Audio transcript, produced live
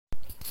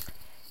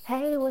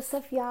Hey, what's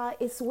up, y'all?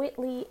 It's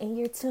Whitley, and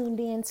you're tuned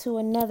in to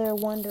another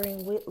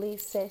Wondering Whitley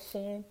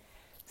session.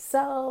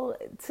 So,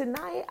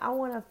 tonight I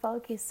want to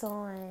focus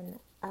on.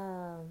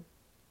 I'm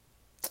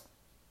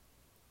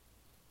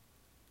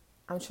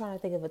trying to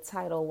think of a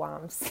title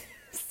while I'm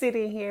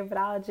sitting here, but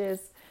I'll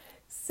just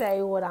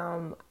say what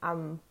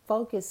I'm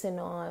focusing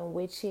on,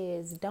 which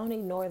is don't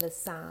ignore the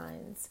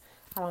signs.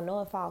 I don't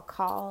know if I'll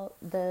call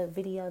the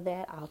video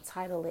that, I'll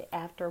title it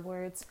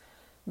afterwards,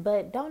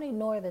 but don't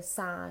ignore the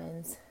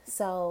signs.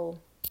 So,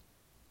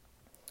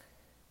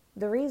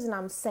 the reason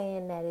I'm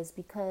saying that is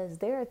because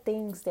there are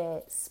things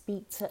that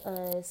speak to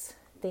us,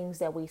 things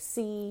that we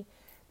see,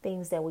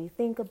 things that we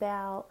think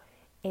about,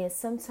 and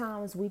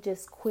sometimes we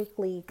just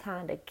quickly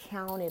kind of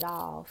count it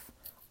off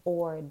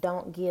or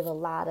don't give a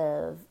lot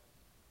of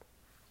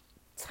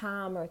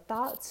time or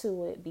thought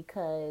to it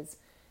because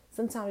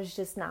sometimes it's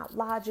just not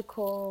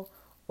logical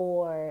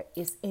or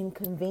it's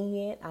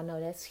inconvenient. I know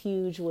that's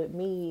huge with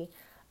me.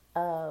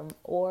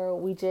 Or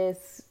we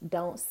just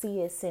don't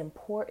see its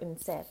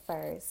importance at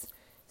first.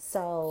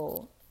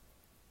 So,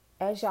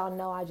 as y'all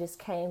know, I just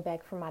came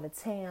back from out of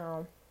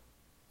town.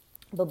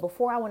 But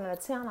before I went out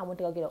of town, I went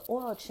to go get an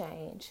oil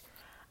change.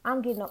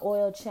 I'm getting an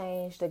oil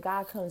change. The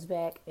guy comes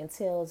back and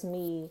tells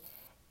me,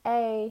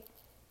 hey,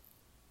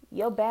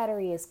 your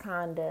battery is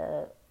kind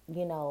of,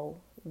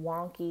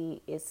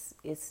 wonky.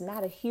 It's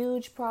not a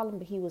huge problem,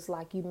 but he was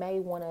like, you may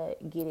want to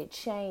get it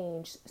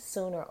changed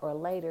sooner or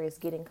later. It's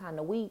getting kind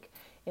of weak.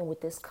 And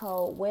with this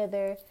cold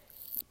weather,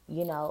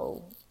 you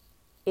know,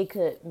 it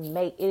could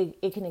make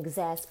it can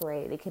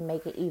exasperate it. It can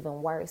make it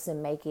even worse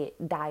and make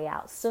it die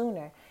out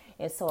sooner.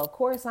 And so, of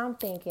course, I'm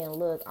thinking,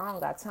 look, I don't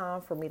got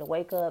time for me to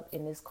wake up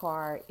and this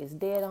car is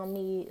dead on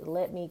me.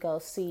 Let me go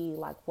see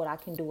like what I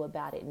can do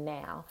about it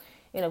now.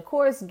 And of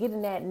course,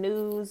 getting that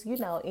news,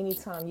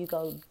 anytime you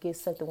go get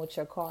something with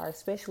your car,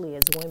 especially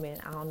as women,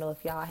 I don't know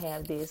if y'all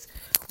have this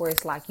where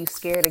it's like you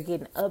scared of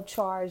getting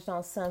upcharged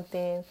on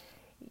something.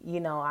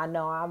 I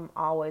know I'm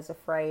always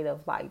afraid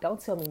of like,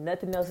 don't tell me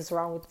nothing else is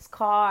wrong with this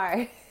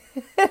car.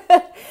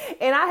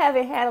 And I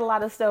haven't had a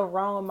lot of stuff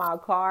wrong with my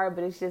car,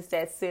 but it's just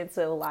that sense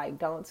of like,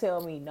 don't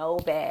tell me no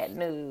bad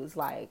news.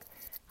 Like,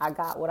 I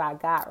got what I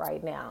got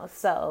right now.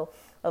 So,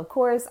 of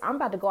course, I'm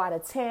about to go out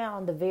of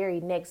town the very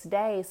next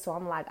day. So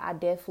I'm like, I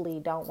definitely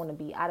don't want to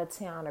be out of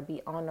town or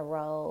be on the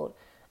road,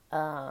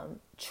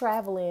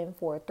 traveling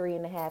for a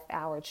 3.5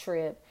 hour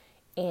trip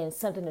and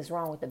something is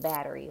wrong with the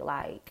battery.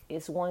 Like,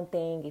 it's one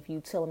thing if you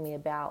telling me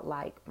about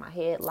like my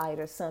headlight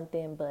or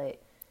something,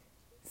 but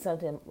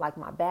something like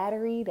my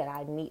battery that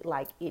I need,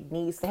 like it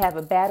needs to have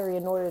a battery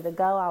in order to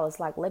go. I was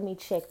like, let me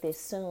check this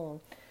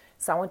soon.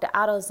 So I went to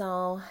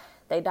AutoZone.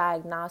 They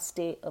diagnosed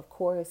it. Of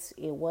course,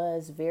 it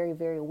was very,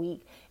 very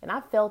weak. And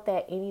I felt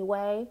that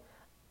anyway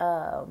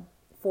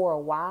for a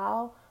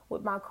while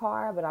with my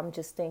car. But I'm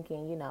just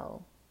thinking,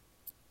 it'll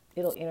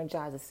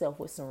energize itself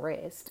with some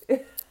rest.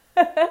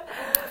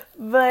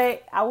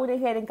 But I went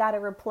ahead and got it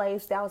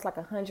replaced. That was like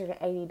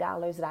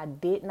 $180 that I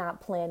did not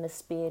plan to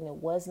spend. It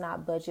was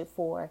not budget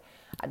for.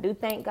 I do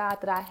thank God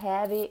that I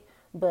have it,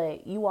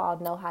 but you all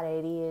know how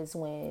that is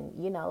when,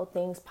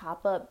 things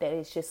pop up that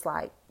it's just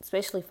like,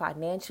 especially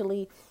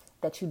financially,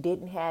 that you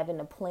didn't have in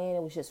the plan.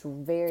 It was just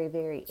very,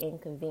 very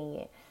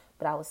inconvenient.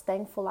 But I was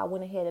thankful I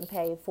went ahead and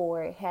paid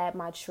for it, had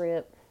my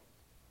trip.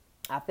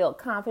 I felt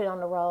confident on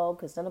the road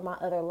because none of my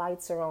other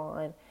lights are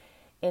on.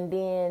 And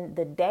then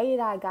the day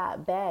that I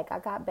got back,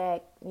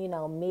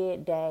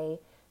 midday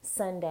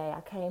Sunday. I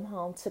came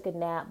home, took a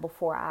nap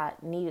before I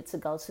needed to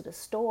go to the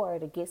store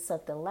to get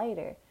something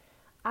later.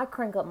 I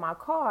crank up my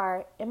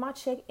car and my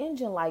check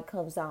engine light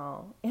comes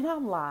on. And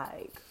I'm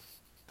like,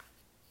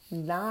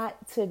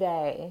 not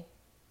today,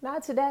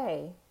 not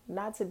today,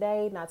 not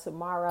today, not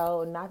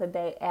tomorrow, not the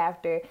day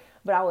after.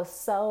 But I was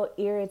so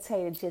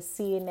irritated just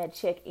seeing that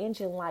check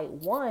engine light,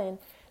 one,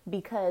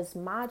 because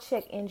my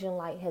check engine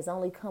light has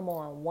only come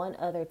on one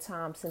other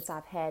time since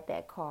I've had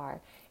that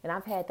car. And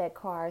I've had that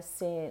car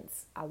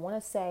since, I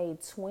want to say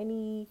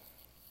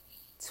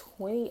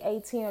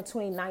 2018 or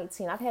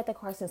 2019. I've had that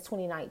car since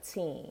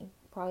 2019,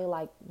 probably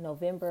like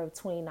November of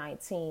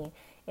 2019.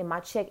 And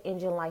my check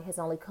engine light has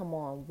only come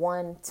on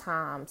one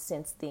time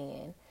since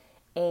then.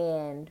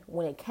 And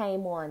when it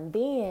came on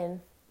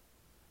then,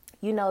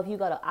 if you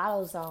go to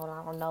AutoZone,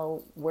 I don't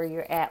know where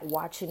you're at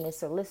watching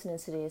this or listening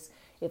to this,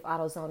 if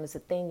AutoZone is a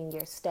thing in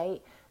your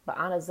state, but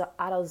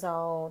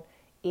AutoZone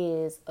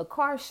is a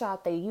car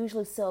shop. They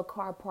usually sell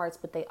car parts,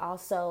 but they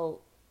also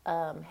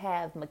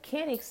have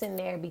mechanics in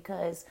there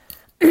because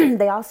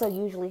they also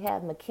usually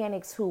have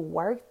mechanics who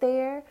work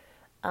there.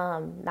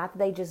 Not that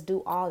they just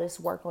do all this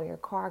work on your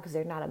car because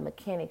they're not a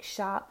mechanic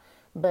shop,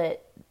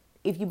 but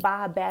if you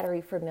buy a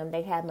battery from them,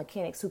 they have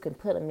mechanics who can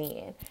put them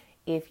in.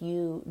 If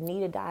you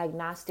need a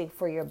diagnostic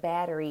for your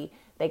battery,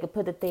 they can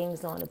put the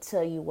things on to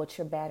tell you what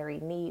your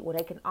battery needs. Well,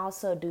 they can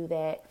also do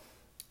that.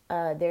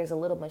 There's a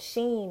little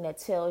machine that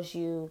tells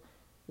you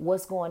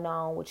what's going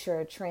on with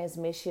your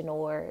transmission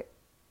or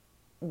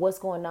what's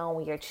going on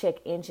when your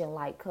check engine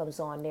light comes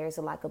on. There's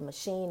like a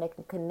machine that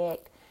can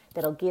connect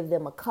that'll give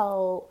them a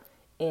code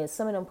And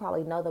some of them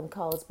probably know them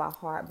codes by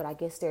heart, but I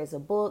guess there's a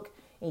book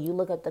and you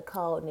look up the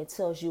code and it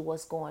tells you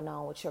what's going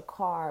on with your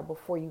car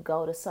before you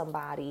go to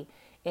somebody.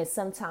 And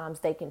sometimes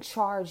they can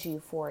charge you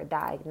for a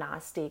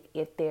diagnostic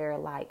if they're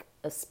like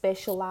a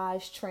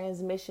specialized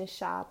transmission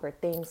shop or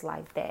things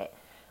like that.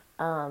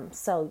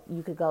 So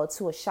you could go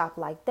to a shop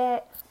like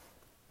that.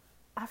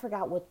 I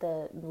forgot what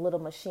the little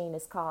machine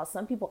is called.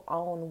 Some people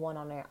own one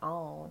on their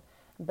own,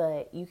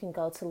 but you can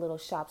go to little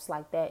shops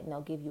like that and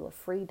they'll give you a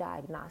free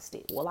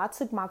diagnostic. Well, I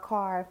took my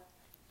car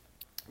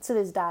to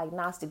this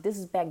diagnostic. This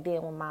is back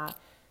then when my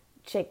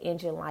check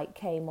engine light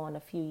came on a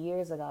few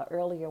years ago,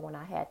 earlier when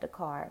I had the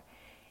car.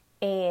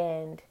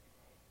 And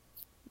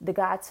the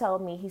guy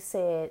told me, he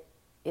said,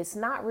 it's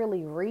not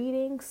really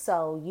reading.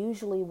 So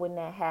usually when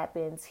that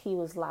happens, he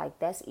was like,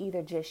 that's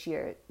either just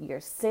your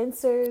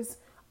sensors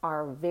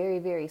are very,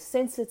 very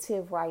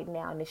sensitive right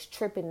now and it's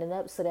tripping it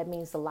up. So that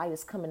means the light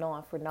is coming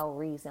on for no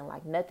reason.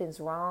 Like nothing's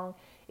wrong.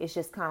 It's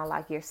just kind of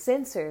like your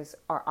sensors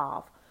are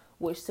off,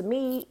 which to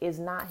me is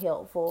not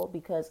helpful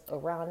because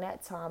around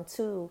that time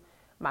too,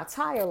 my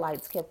tire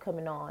lights kept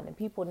coming on. And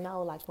people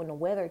know like when the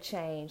weather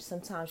changed,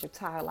 sometimes your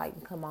tire light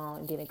can come on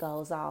and then it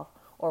goes off,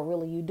 or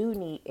really you do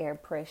need air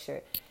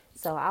pressure.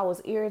 So I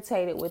was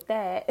irritated with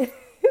that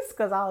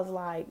because I was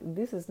like,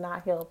 this is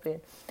not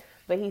helping.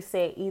 But he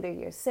said either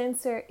your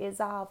sensor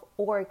is off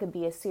or it could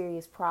be a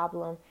serious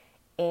problem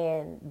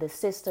and the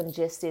system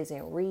just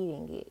isn't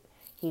reading it.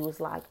 He was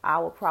like, I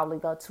would probably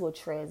go to a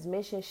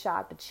transmission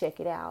shop to check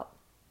it out.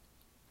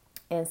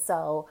 And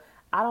so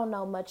I don't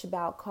know much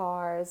about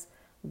cars,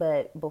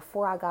 but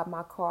before I got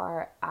my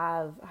car,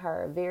 I've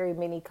heard very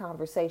many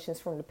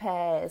conversations from the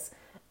past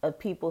of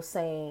people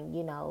saying,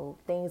 you know,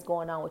 things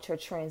going on with your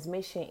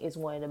transmission is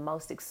one of the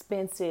most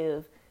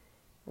expensive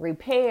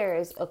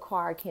repairs a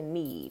car can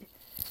need.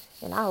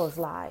 And I was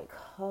like,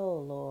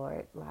 oh,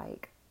 Lord,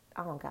 like,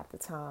 I don't got the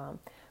time.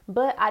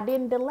 But I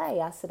didn't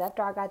delay. I said,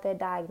 after I got that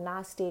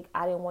diagnostic,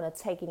 I didn't want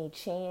to take any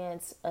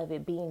chance of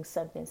it being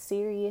something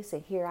serious.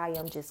 And here I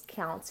am just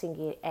counting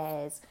it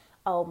as,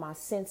 oh, my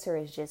sensor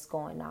is just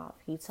going off.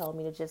 He told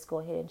me to just go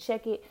ahead and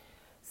check it.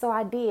 So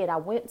I did. I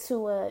went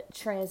to a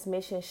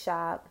transmission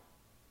shop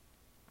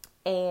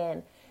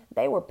and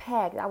they were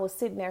packed. I was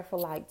sitting there for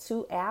like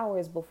 2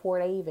 hours before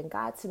they even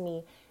got to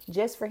me,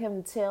 just for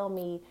him to tell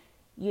me,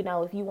 you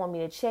know, if you want me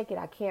to check it,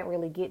 I can't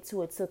really get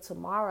to it till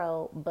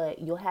tomorrow, but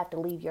you'll have to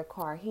leave your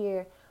car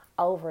here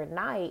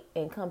overnight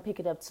and come pick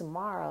it up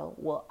tomorrow.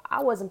 Well,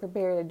 I wasn't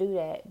prepared to do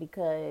that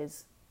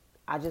because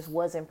I just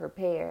wasn't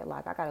prepared.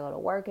 Like, I got to go to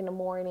work in the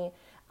morning.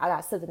 I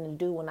got something to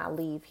do when I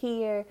leave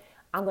here.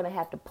 I'm going to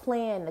have to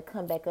plan to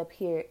come back up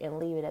here and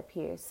leave it up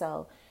here.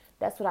 So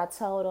that's what I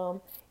told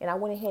him. And I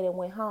went ahead and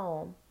went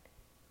home.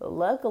 But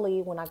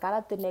luckily, when I got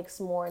up the next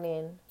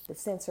morning, the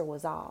sensor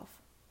was off.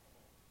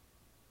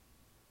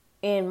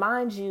 And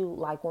mind you,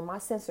 like when my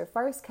sensor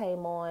first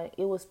came on,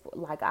 it was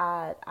like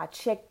I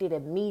checked it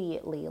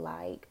immediately.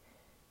 Like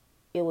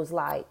it was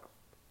like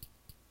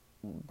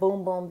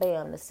boom, boom,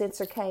 bam. The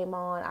sensor came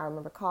on. I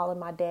remember calling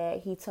my dad.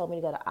 He told me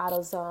to go to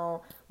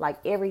AutoZone. Like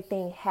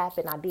everything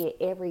happened. I did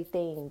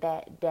everything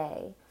that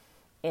day.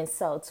 And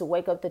so to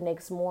wake up the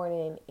next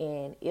morning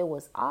and it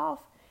was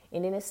off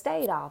and then it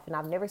stayed off. And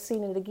I've never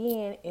seen it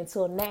again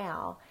until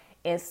now.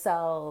 And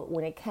so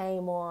when it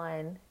came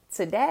on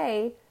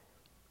today,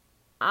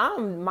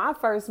 my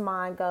first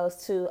mind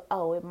goes to,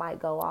 oh, it might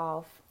go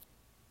off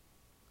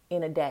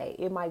in a day.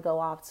 It might go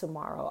off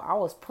tomorrow. I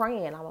was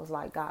praying. I was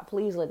like, God,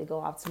 please let it go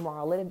off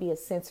tomorrow. Let it be a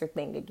sensor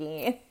thing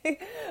again.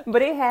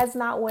 But it has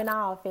not went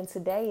off. And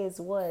today is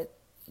what?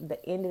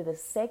 The end of the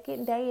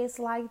second day it's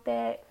like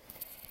that.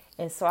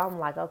 And so I'm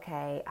like,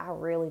 okay, I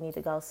really need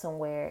to go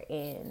somewhere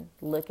and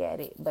look at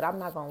it. But I'm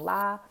not going to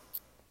lie.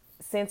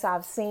 Since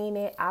I've seen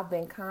it, I've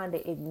been kind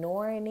of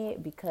ignoring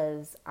it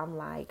because I'm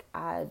like,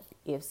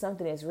 if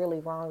something is really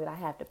wrong that I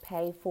have to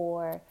pay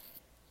for,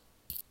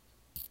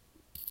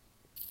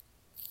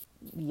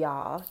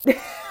 y'all,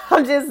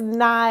 I'm just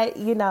not,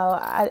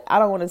 I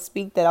don't want to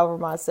speak that over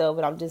myself,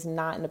 but I'm just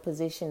not in a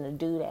position to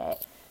do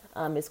that.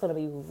 It's going to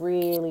be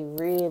really,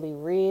 really,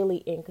 really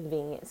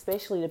inconvenient,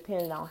 especially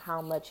depending on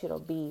how much it'll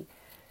be.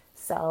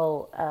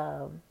 So,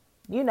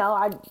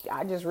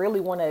 I just really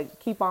want to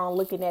keep on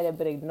looking at it,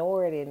 but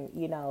ignore it and,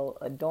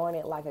 adorn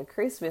it like a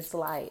Christmas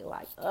light.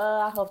 Like,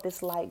 I hope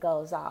this light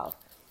goes off.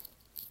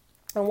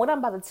 And what I'm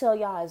about to tell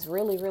y'all is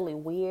really, really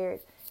weird.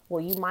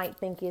 Well, you might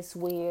think it's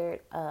weird,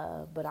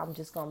 but I'm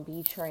just going to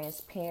be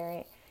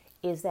transparent,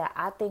 is that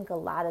I think a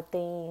lot of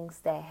things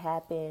that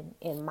happen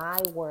in my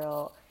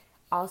world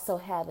also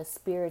have a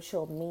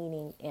spiritual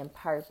meaning and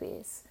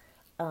purpose.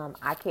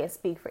 I can't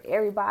speak for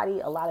everybody.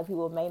 A lot of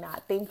people may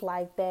not think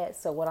like that.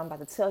 So what I'm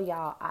about to tell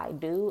y'all, I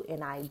do,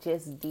 and I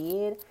just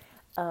did.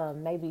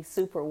 Maybe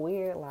super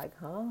weird, like,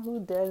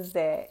 who does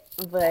that?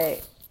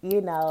 But,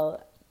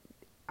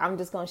 I'm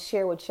just going to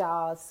share with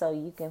y'all so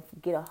you can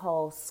get a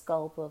whole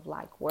scope of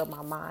like where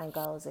my mind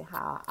goes and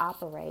how I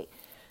operate.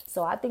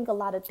 So I think a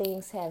lot of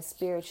things have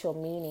spiritual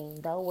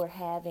meaning. Though we're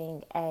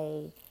having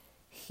a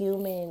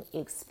human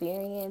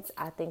experience,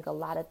 I think a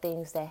lot of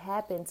things that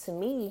happen to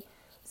me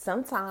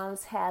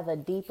sometimes have a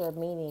deeper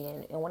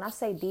meaning. And when I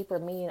say deeper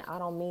meaning, I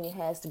don't mean it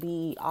has to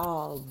be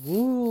all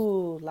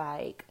woo,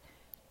 like,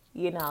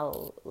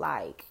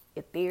 like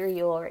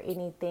ethereal or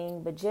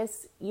anything, but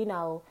just,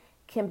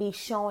 can be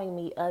showing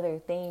me other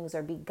things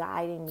or be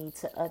guiding me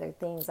to other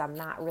things I'm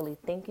not really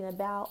thinking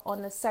about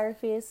on the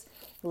surface.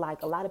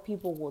 Like a lot of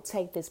people will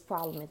take this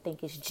problem and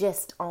think it's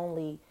just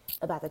only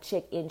about the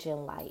check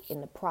engine light,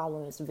 and the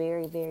problem is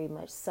very, very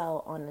much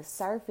so on the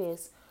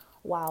surface.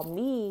 While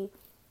me,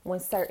 when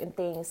certain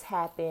things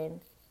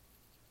happen,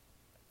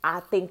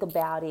 I think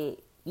about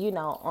it,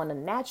 on a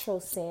natural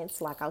sense,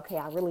 like, okay,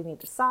 I really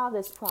need to solve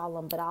this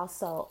problem, but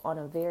also on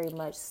a very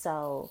much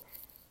so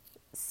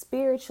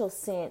spiritual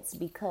sense,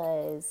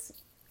 because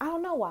I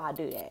don't know why I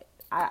do that.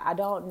 I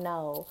don't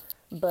know,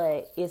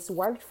 but it's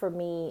worked for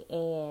me.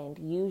 And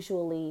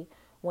usually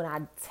when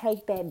I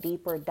take that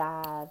deeper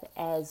dive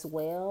as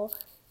well,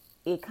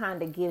 it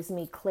kind of gives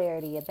me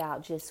clarity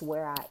about just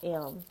where I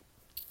am.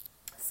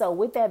 So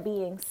with that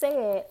being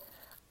said,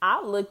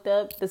 I looked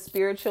up the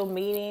spiritual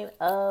meaning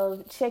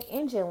of check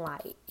engine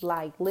light.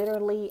 Like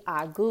literally,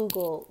 I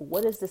Googled,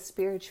 what is the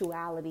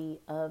spirituality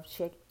of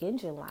check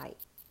engine light?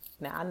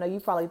 Now, I know you're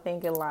probably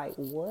thinking like,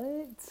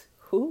 what?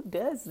 Who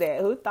does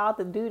that? Who thought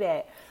to do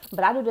that?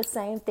 But I do the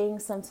same thing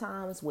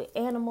sometimes with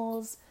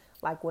animals.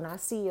 Like when I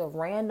see a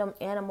random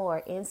animal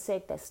or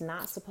insect that's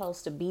not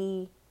supposed to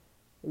be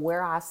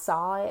where I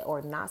saw it,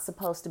 or not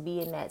supposed to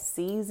be in that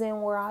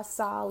season where I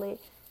saw it,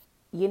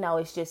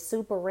 it's just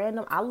super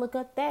random. I look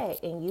up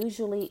that, and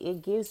usually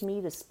it gives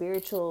me the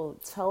spiritual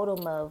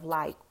totem of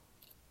like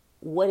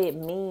what it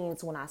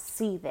means when I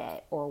see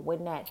that or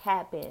when that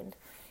happened.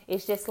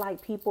 It's just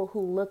like people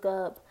who look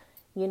up,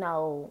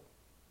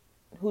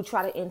 who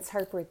try to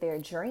interpret their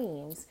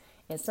dreams.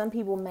 And some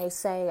people may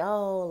say,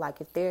 oh, like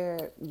if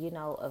they're,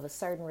 of a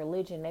certain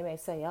religion, they may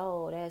say,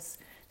 oh, that's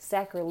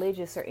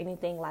sacrilegious or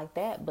anything like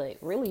that. But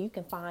really, you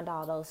can find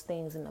all those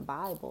things in the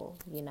Bible.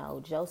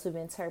 Joseph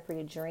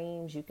interpreted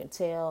dreams. You can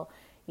tell,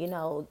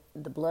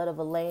 the blood of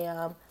a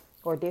lamb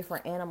or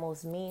different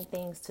animals mean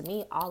things. To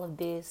me, all of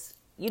this,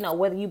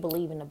 whether you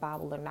believe in the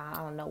Bible or not,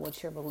 I don't know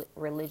what your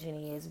religion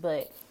is,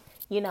 but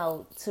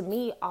to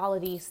me, all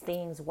of these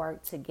things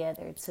work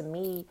together. To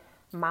me,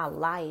 my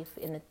life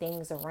and the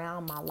things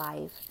around my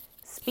life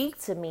speak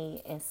to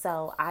me. And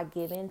so I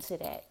give into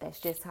that.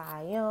 That's just how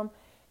I am.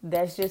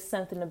 That's just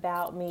something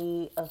about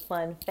me, a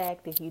fun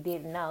fact if you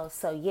didn't know.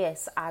 So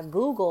yes, I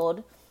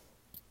Googled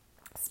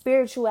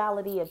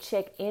spirituality of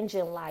check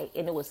engine light,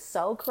 and it was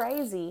so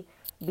crazy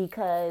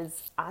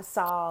because I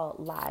saw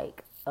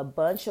like a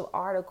bunch of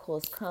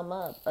articles come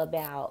up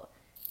about,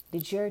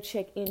 did your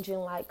check engine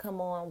light come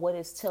on? What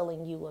is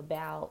telling you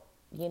about,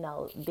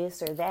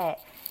 this or that?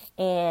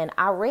 And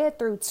I read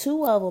through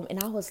two of them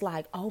and I was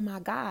like, oh my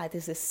God,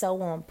 this is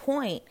so on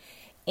point.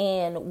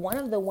 And one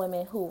of the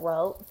women who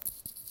wrote,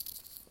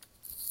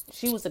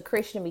 she was a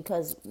Christian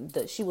because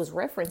she was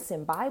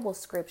referencing Bible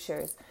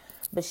scriptures,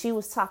 but she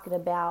was talking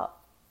about,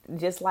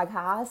 just like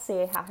how I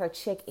said, how her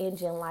check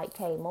engine light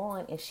came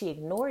on and she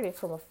ignored it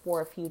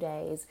for a few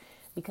days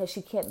because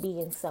she kept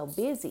being so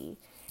busy.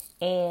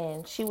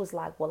 And she was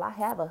like, well, I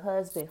have a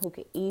husband who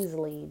could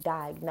easily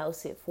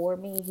diagnose it for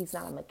me. He's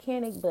not a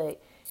mechanic,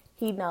 but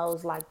he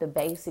knows like the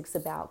basics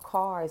about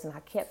cars. And I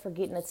kept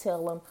forgetting to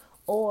tell him,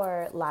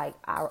 or like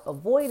I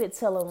avoided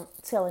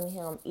telling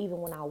him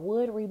even when I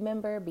would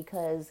remember,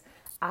 because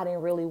I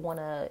didn't really want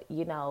to,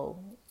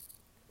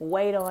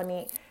 wait on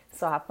it.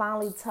 So I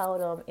finally told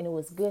him, and it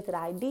was good that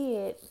I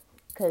did,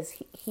 because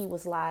he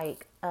was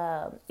like,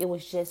 it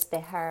was just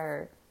that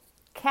her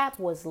cap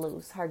was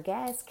loose. Her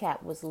gas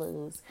cap was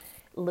loose.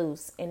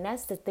 And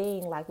that's the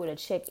thing, like with a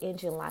check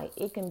engine light,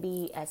 it can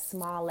be as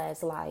small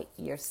as like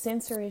your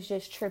sensor is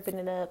just tripping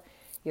it up.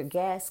 Your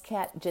gas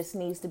cap just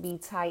needs to be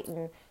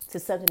tightened, to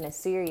something as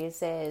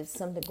serious as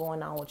something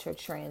going on with your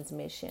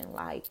transmission.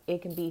 Like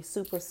it can be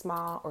super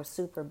small or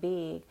super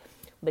big.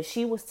 But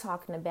she was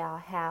talking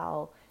about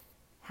how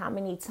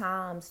many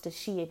times does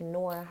she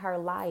ignore in her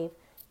life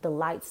the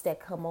lights that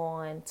come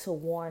on to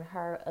warn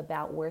her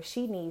about where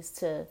she needs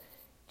to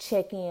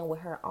check in with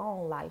her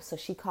own life. So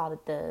she called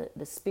it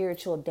the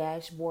spiritual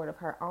dashboard of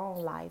her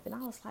own life. And I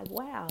was like,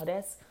 wow,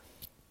 that's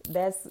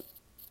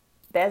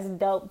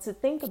dope to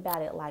think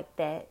about it like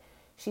that.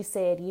 She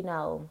said,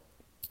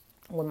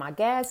 when my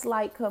gas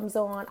light comes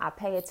on, I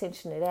pay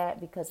attention to that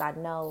because I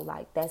know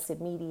like that's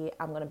immediate.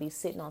 I'm going to be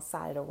sitting on the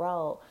side of the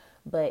road.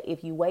 But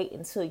if you wait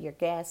until your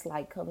gas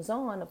light comes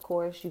on, of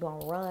course, you're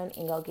going to run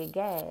and go get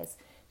gas.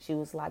 She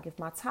was like, if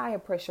my tire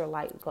pressure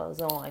light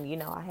goes on,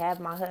 I have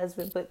my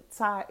husband put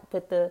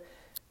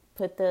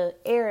the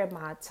air in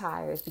my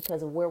tires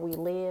because of where we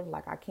live.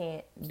 Like I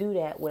can't do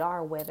that with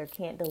our weather,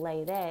 can't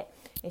delay that.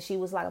 And she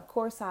was like, of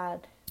course I'd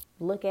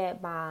look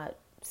at my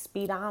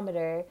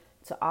speedometer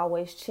to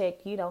always check,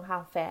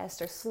 how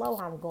fast or slow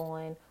I'm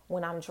going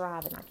when I'm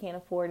driving. I can't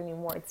afford any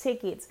more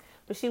tickets.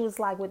 But she was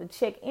like, with the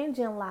check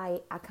engine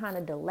light, I kind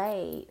of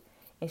delayed.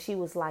 And she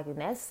was like, and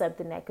that's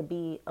something that could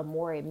be a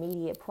more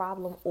immediate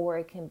problem, or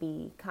it can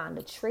be kind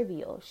of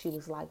trivial. She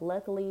was like,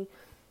 luckily,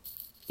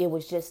 it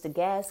was just the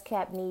gas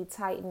cap need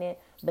tightening.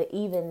 But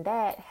even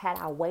that, had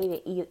I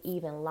waited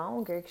even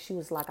longer, she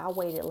was like, I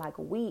waited like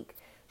a week.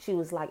 She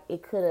was like,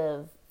 it could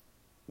have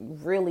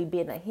really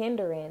been a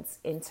hindrance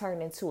and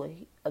turned into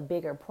a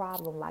bigger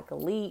problem, like a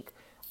leak,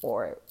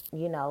 or,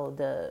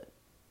 the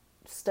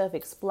stuff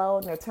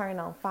exploding or turning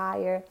on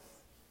fire.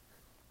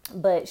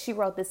 But she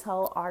wrote this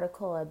whole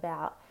article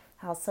about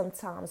how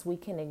sometimes we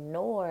can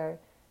ignore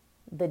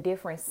the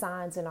different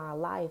signs in our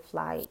life.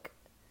 Like,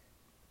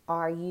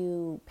 are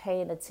you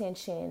paying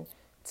attention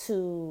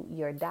to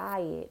your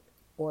diet,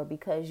 or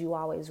because you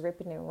always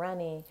ripping and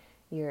running,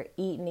 you're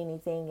eating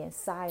anything in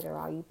sight? Or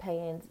are you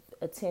paying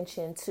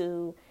attention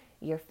to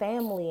your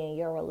family and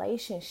your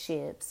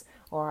relationships?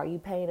 Or are you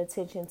paying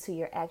attention to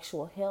your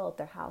actual health,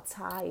 or how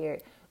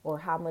tired or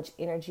how much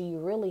energy you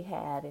really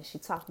had? And she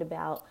talked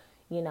about,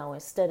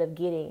 instead of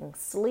getting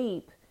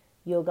sleep,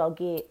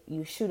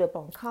 you shoot up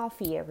on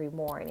coffee every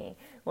morning.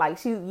 Like,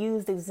 she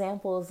used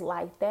examples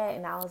like that.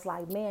 And I was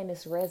like, man,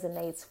 this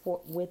resonates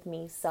with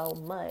me so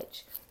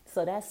much.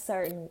 So that's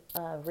certain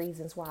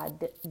reasons why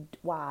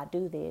I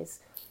do this.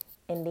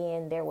 And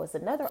then there was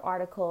another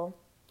article.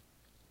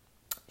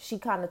 She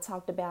kind of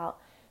talked about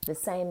the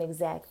same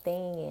exact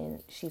thing.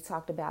 And she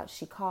talked about,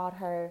 she called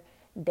her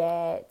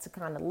dad to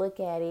kind of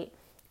look at it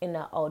in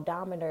the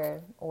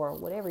odometer, or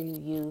whatever you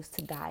use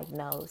to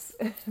diagnose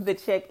the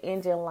check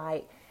engine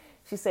light.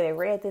 She said it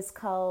read this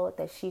code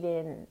that she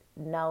didn't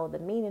know the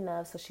meaning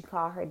of, so she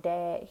called her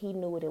dad. He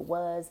knew what it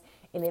was,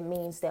 and it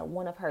means that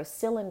one of her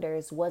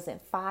cylinders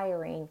wasn't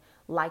firing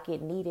like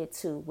it needed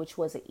to, which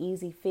was an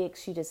easy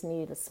fix. She just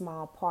needed a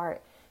small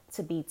part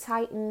to be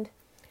tightened.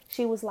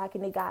 She was like,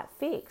 and it got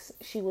fixed.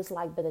 She was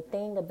like, but the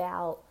thing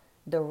about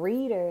the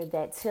reader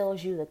that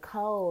tells you the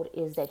code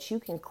is that you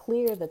can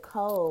clear the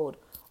code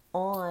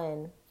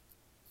on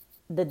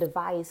the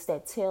device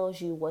that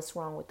tells you what's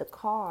wrong with the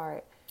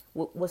car,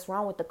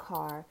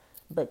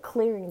 but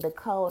clearing the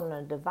code on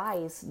a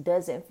device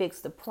doesn't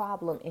fix the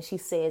problem. And she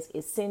says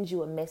it sends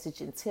you a message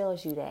and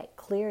tells you that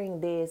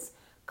clearing this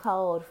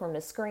code from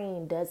the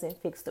screen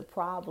doesn't fix the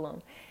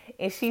problem.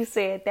 And she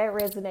said that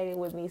resonated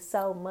with me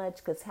so much,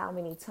 because how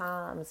many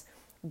times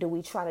do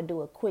we try to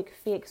do a quick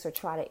fix or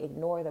try to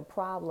ignore the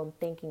problem,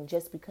 thinking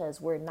just because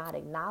we're not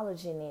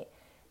acknowledging it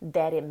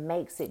that it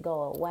makes it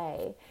go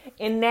away?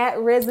 And that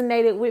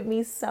resonated with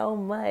me so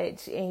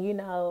much.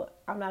 And,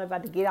 I'm not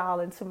about to get all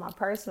into my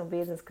personal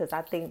business, because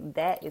I think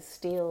that is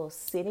still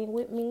sitting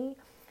with me.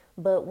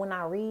 But when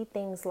I read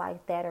things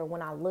like that, or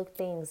when I look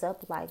things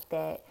up like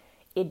that,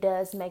 it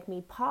does make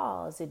me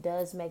pause. It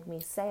does make me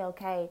say,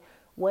 okay,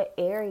 what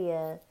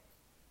area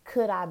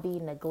could I be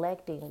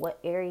neglecting? What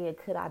area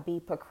could I be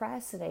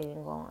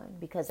procrastinating on?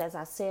 Because as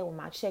I said, when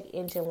my check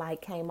engine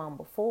light came on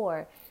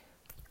before,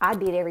 I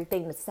did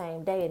everything the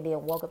same day and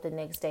then woke up the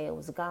next day, it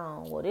was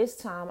gone. Well, this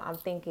time I'm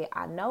thinking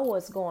I know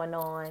what's going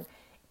on,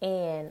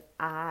 and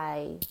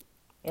I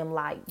am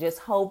like just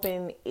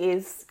hoping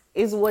is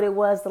what it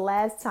was the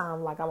last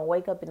time. Like, I'm gonna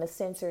wake up and the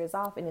sensor is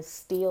off and it's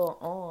still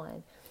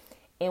on.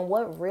 And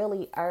what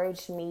really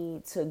urged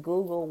me to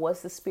Google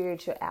what's the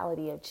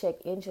spirituality of check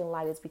engine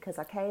light is because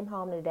I came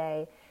home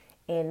today,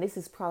 and this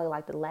is probably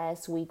like the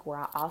last week where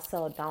I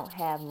also don't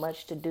have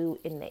much to do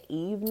in the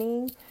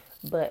evening.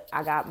 But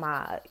I got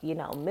my,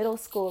 middle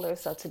schooler.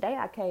 So today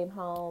I came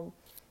home,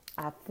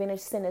 I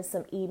finished sending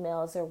some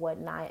emails or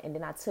whatnot, and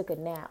then I took a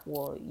nap.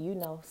 Well,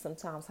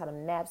 sometimes how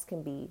them naps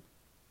can be.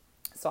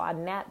 So I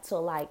napped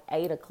till like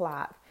 8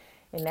 o'clock.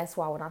 And that's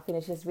why when I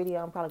finish this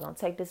video, I'm probably going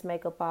to take this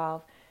makeup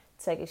off,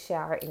 take a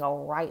shower, and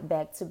go right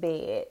back to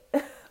bed.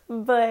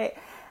 But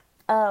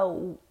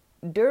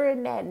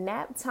during that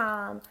nap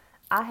time,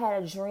 I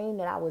had a dream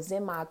that I was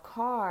in my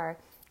car,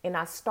 and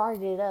I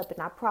started it up,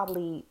 and I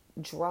probably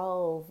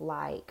drove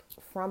like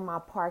from my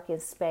parking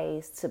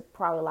space to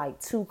probably like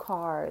 2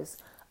 cars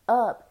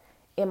up,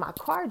 and my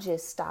car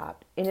just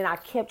stopped. And then I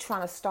kept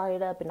trying to start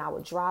it up, and I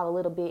would drive a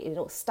little bit and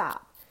it'll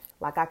stop.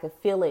 Like, I could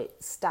feel it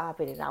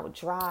stopping, and I would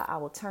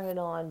turn it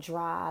on,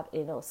 drive,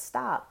 and it'll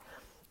stop.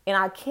 And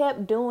I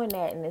kept doing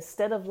that. And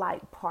instead of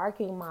like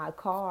parking my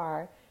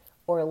car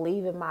or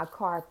leaving my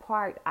car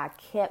parked, I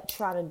kept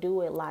trying to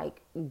do it like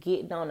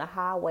getting on the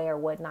highway or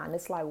whatnot. And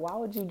it's like, why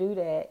would you do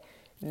that,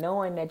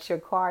 knowing that your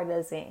car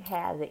doesn't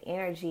have the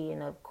energy?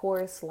 And of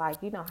course, like,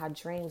 how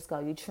dreams go,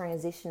 you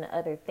transition to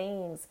other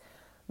things.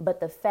 But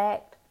the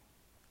fact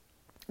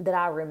that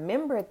I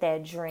remembered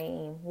that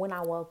dream when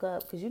I woke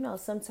up,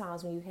 because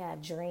sometimes when you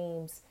have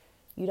dreams,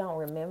 you don't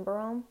remember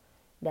them.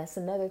 That's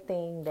another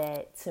thing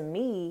that, to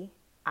me,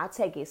 I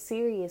take it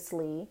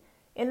seriously,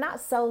 and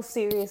not so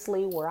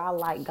seriously where I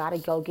like gotta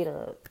go get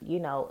a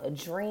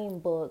dream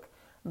book.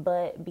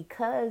 But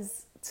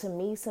because to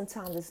me,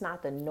 sometimes it's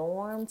not the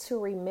norm to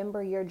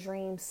remember your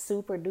dreams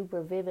super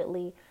duper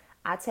vividly,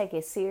 I take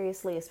it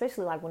seriously,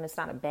 especially like when it's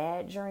not a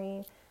bad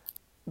dream,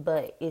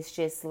 but it's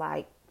just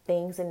like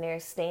things in there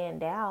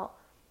stand out.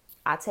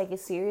 I take it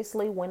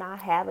seriously when I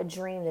have a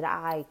dream that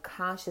I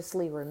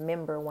consciously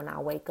remember when I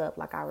wake up,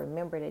 like I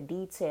remember the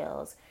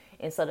details.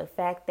 And so the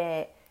fact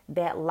that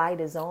that light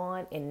is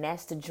on and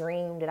that's the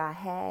dream that I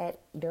had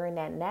during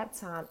that nap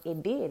time,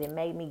 it did. It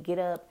made me get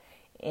up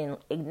and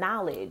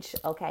acknowledge,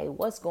 okay,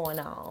 what's going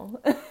on?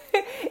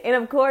 And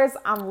of course,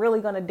 I'm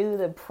really going to do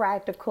the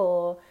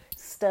practical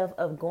stuff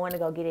of going to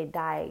go get a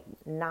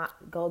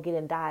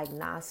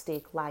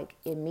diagnostic like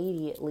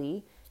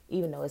immediately,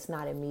 even though it's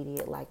not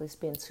immediate, like it's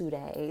been 2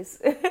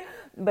 days.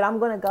 But I'm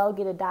going to go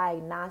get a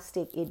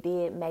diagnostic. It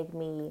did make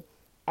me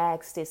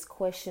ask this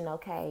question,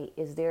 okay,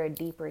 is there a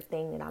deeper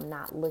thing that I'm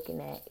not looking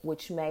at?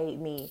 Which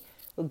made me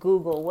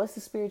Google, what's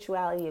the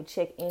spirituality of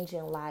check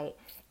engine light?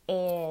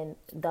 And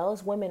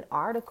those women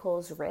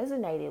articles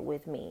resonated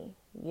with me,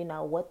 you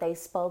know, what they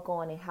spoke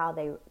on and how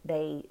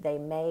they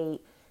made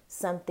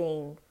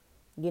something,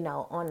 you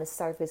know, on the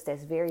surface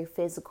that's very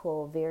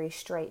physical, very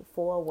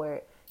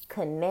straightforward,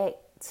 connect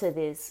to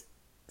this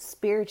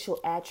spiritual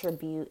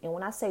attribute. And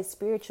when I say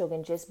spiritual, it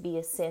can just be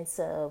a sense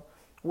of,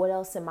 what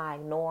else am I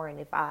ignoring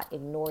if I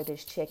ignore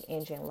this check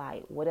engine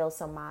light? What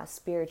else on my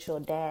spiritual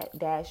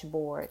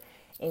dashboard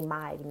am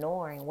I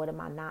ignoring? What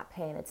am I not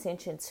paying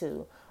attention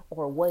to?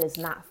 Or what is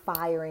not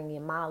firing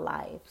in my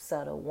life?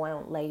 So the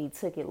one lady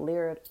took it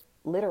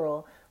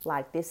literal,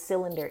 like this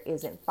cylinder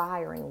isn't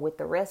firing with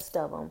the rest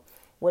of them.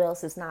 What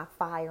else is not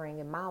firing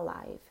in my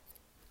life?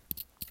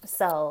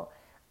 So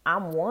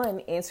I'm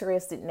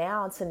interested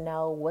now to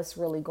know what's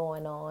really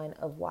going on,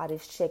 of why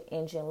this check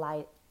engine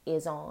light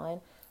is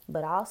on.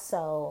 But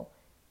also,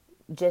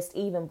 just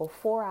even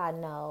before I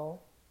know,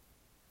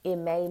 it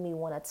made me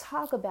want to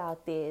talk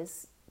about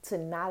this, to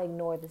not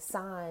ignore the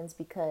signs,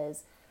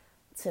 because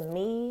to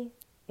me,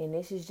 and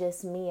this is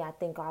just me, I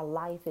think our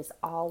life is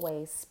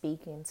always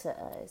speaking to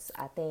us.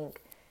 I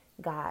think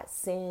God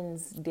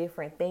sends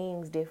different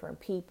things, different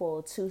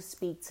people to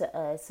speak to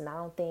us. And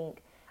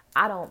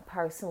I don't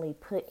personally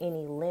put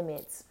any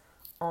limits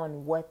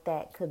on what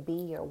that could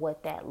be or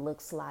what that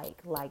looks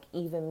like. Like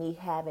even me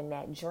having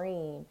that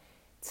dream,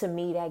 to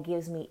me, that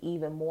gives me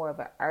even more of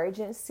an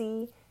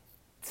urgency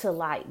to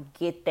like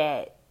get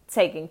that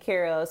taken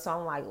care of. So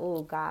I'm like,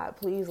 oh God,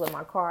 please let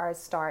my car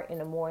start in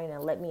the morning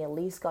and let me at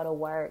least go to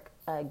work,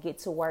 get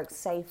to work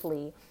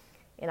safely.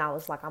 And I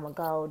was like, I'm gonna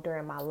go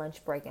during my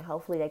lunch break and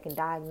hopefully they can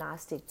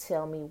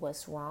tell me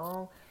what's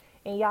wrong.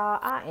 And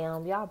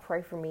y'all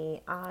pray for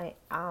me.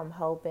 I'm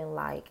hoping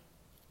like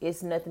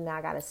it's nothing that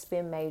I gotta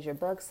spend major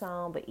bucks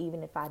on, but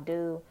even if I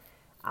do,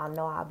 I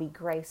know I'll be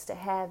graced to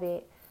have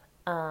it.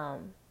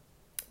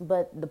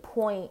 But the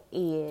point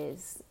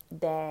is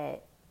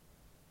that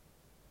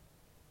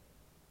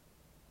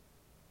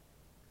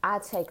I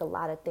take a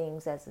lot of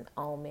things as an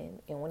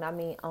omen. And when I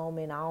mean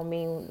omen, I don't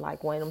mean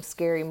like one of them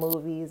scary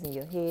movies and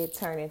your head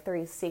turning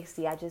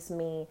 360. I just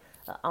mean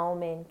an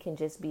omen can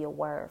just be a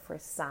word for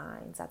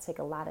signs. I take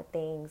a lot of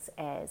things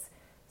as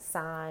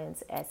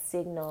signs, as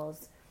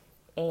signals,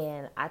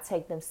 and I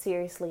take them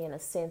seriously in a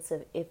sense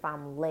of if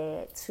I'm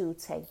led to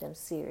take them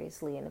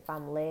seriously, and if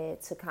I'm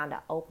led to kind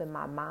of open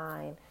my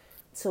mind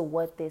to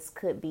what this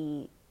could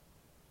be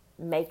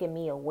making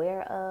me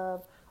aware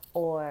of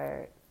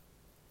or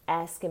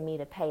asking me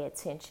to pay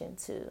attention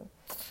to.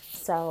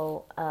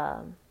 So,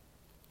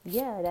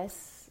 yeah,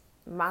 that's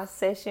my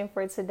session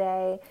for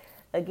today.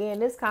 Again,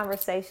 this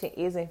conversation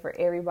isn't for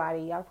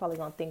everybody. Y'all probably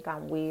gonna think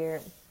I'm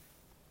weird,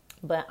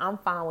 but I'm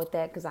fine with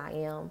that because I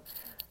am.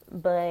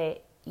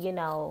 But, you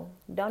know,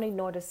 don't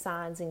ignore the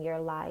signs in your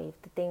life,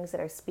 the things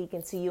that are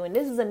speaking to you. And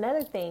this is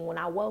another thing. When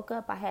I woke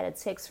up, I had a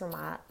text from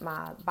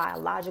my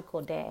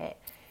biological dad.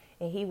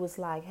 And he was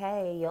like,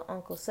 hey, your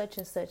uncle such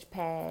and such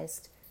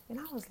passed. And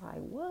I was like,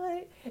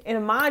 what?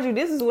 And mind you,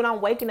 this is when I'm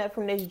waking up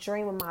from this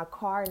dream of my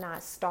car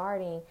not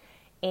starting.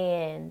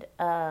 And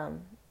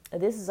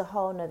this is a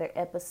whole nother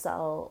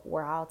episode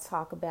where I'll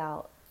talk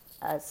about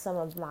some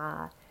of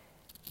my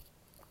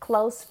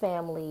close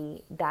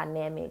family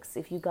dynamics.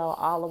 If you go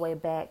all the way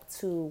back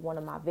to one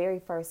of my very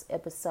first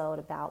episode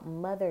about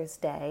Mother's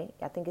Day,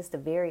 I think it's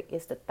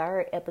the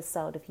third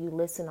episode. If you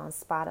listen on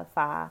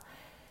Spotify,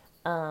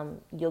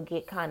 you'll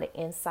get kind of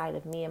insight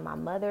of me and my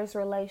mother's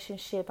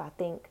relationship. I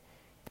think,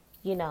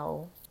 you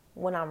know,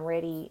 when I'm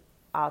ready,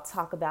 I'll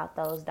talk about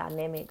those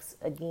dynamics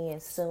again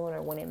soon,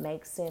 or when it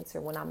makes sense,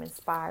 or when I'm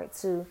inspired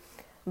to.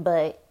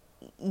 But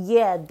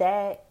yeah,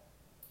 that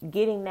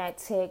getting that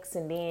text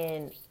and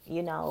then,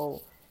 you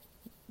know,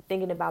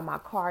 thinking about my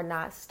car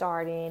not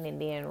starting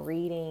and then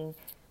reading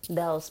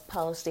those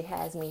posts, it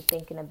has me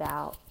thinking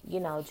about, you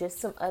know, just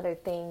some other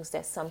things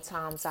that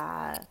sometimes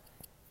I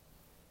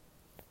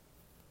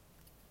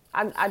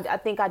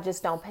think I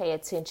just don't pay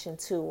attention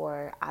to,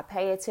 or I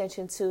pay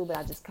attention to, but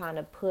I just kind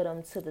of put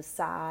them to the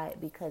side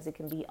because it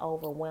can be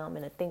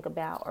overwhelming to think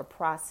about or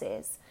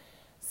process.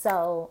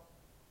 So,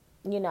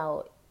 you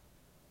know,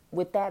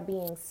 with that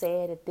being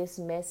said, if this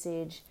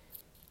message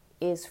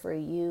is for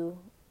you,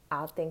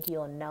 I think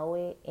you'll know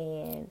it.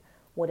 And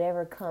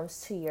whatever comes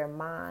to your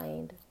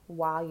mind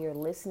while you're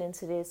listening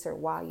to this or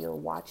while you're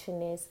watching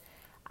this,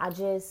 I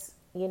just,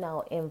 you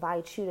know,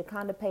 invite you to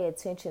kind of pay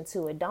attention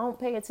to it. Don't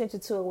pay attention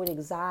to it with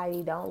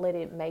anxiety. Don't let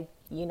it make,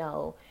 you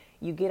know,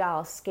 you get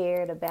all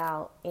scared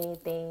about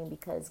anything,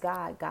 because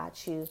God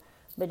got you.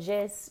 But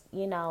just,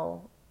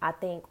 I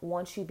think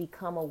once you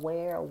become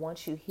aware, or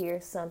once you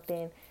hear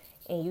something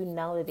and you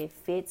know that it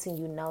fits and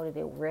you know that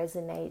it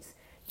resonates,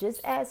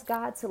 just ask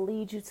God to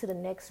lead you to the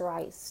next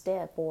right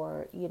step,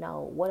 or,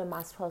 what am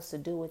I supposed to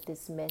do with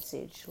this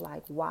message?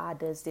 Like, why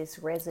does this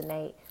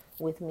resonate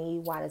with me?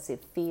 Why does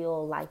it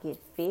feel like it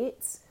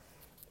fits?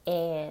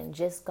 And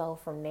just go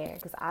from there,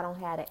 because I don't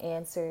have the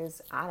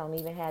answers. I don't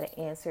even have the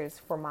answers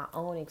for my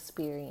own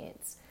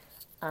experience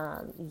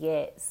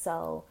yet.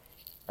 So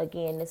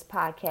again, this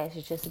podcast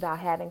is just about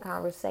having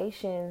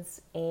conversations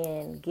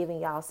and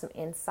giving y'all some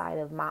insight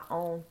of my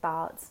own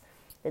thoughts,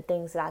 the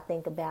things that I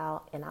think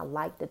about. And I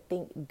like to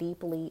think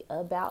deeply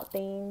about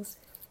things,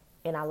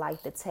 and I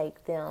like to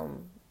take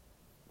them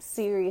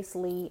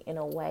seriously in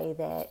a way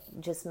that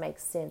just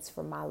makes sense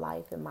for my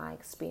life and my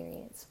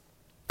experience.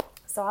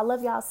 So I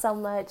love y'all so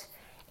much,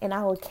 and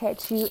I will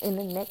catch you in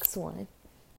the next one.